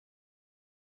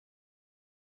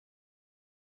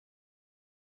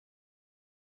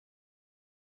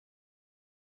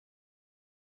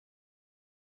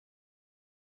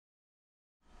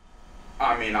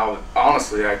I mean,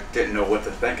 honestly, I didn't know what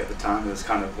to think at the time. It was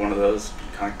kind of one of those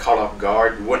kind of caught off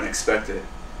guard. You wouldn't expect it.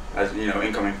 As you know,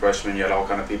 incoming freshman, you had all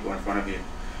kind of people in front of you,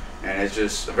 and it's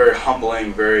just a very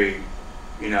humbling, very,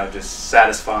 just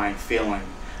satisfying feeling.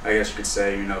 I guess you could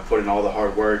say, put in all the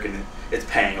hard work and it's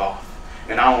paying off,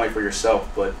 and not only for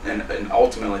yourself, but and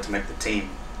ultimately to make the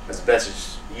team as best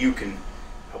as you can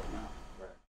help them out.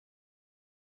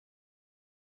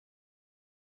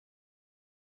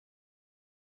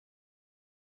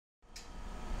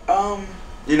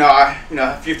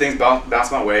 A few things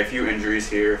bounced my way, a few injuries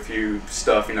here, a few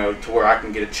stuff, to where I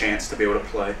can get a chance to be able to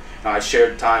play. I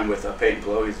shared time with Peyton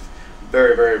Blow. He's a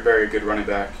very, very, very good running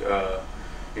back.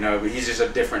 He's just a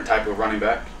different type of running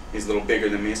back. He's a little bigger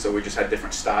than me, so we just had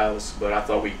different styles, but I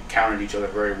thought we countered each other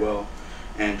very well.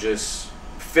 And just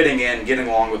fitting in, getting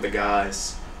along with the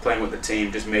guys, playing with the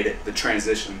team, just made it, the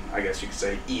transition, I guess you could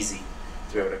say, easy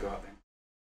to be able to go out there.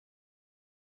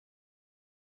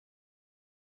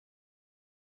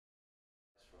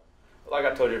 Like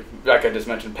I told you, like I just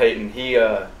mentioned, Peyton. He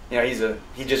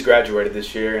just graduated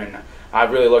this year, and I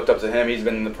really looked up to him. He's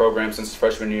been in the program since his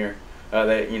freshman year.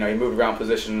 He moved around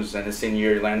positions, and his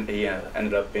senior year he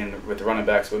ended up being with the running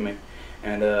backs with me.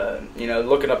 And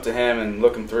looking up to him and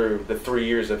looking through the 3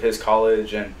 years of his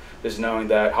college, and just knowing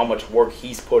that how much work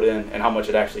he's put in and how much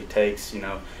it actually takes,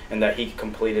 and that he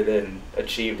completed it and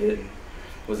achieved it and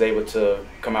was able to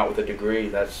come out with a degree.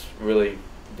 That's really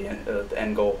the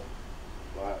end goal.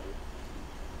 Wow.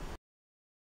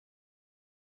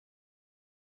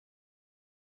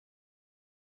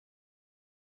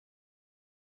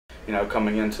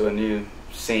 Coming into a new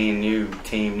scene, new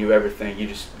team, new everything, you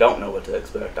just don't know what to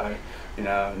expect.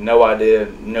 No idea,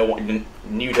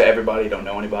 new to everybody, don't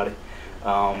know anybody.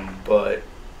 But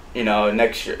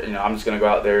next year, I'm just gonna go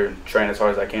out there and train as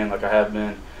hard as I can, like I have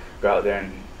been. Go out there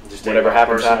and just whatever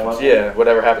happens, happens. Yeah,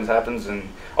 whatever happens, happens, and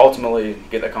ultimately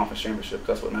get that conference championship.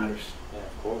 That's what matters. Yeah,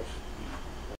 of course.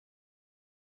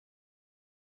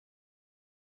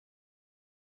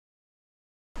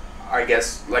 I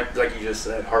guess, like you just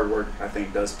said, hard work, I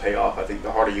think, does pay off. I think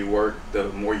the harder you work, the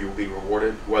more you will be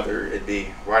rewarded, whether it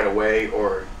be right away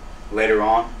or later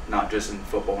on, not just in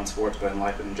football and sports, but in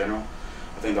life in general.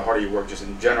 I think the harder you work just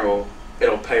in general,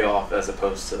 it'll pay off as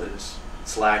opposed to just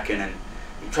slacking and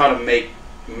try to make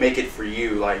it for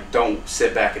you. Like, don't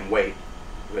sit back and wait,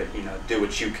 but, do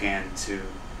what you can to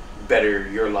better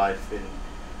your life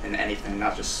in anything,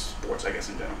 not just sports, I guess,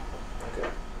 in general. Okay.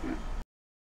 Yeah.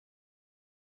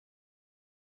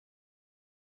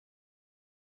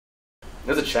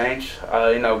 There's a change,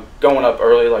 going up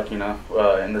early,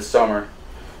 in the summer,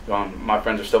 my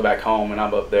friends are still back home, and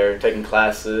I'm up there taking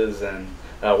classes and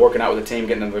working out with the team,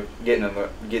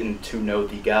 getting to know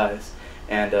the guys,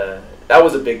 and that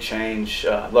was a big change.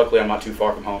 Luckily, I'm not too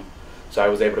far from home, so I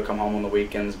was able to come home on the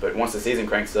weekends. But once the season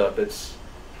cranks up, it's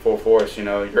full force.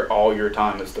 All your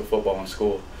time is to football and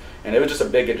school, and it was just a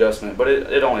big adjustment. But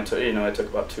it only took it took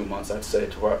about 2 months, I'd say,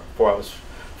 before I was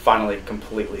finally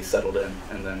completely settled in,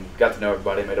 and then got to know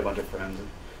everybody, made a bunch of friends, and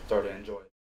started to enjoy it.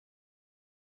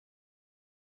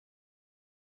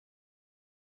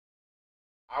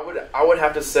 I would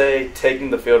have to say taking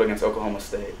the field against Oklahoma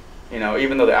State.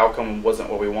 Even though the outcome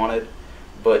wasn't what we wanted,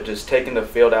 but just taking the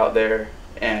field out there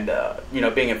and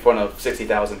being in front of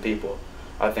 60,000 people,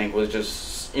 I think was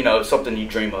just something you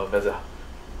dream of as a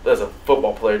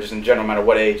football player, just in general, no matter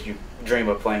what age, you dream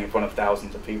of playing in front of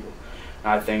thousands of people.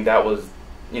 And I think that was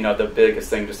the biggest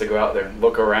thing, just to go out there and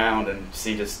look around and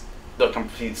see just the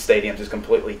complete stadium just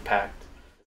completely packed.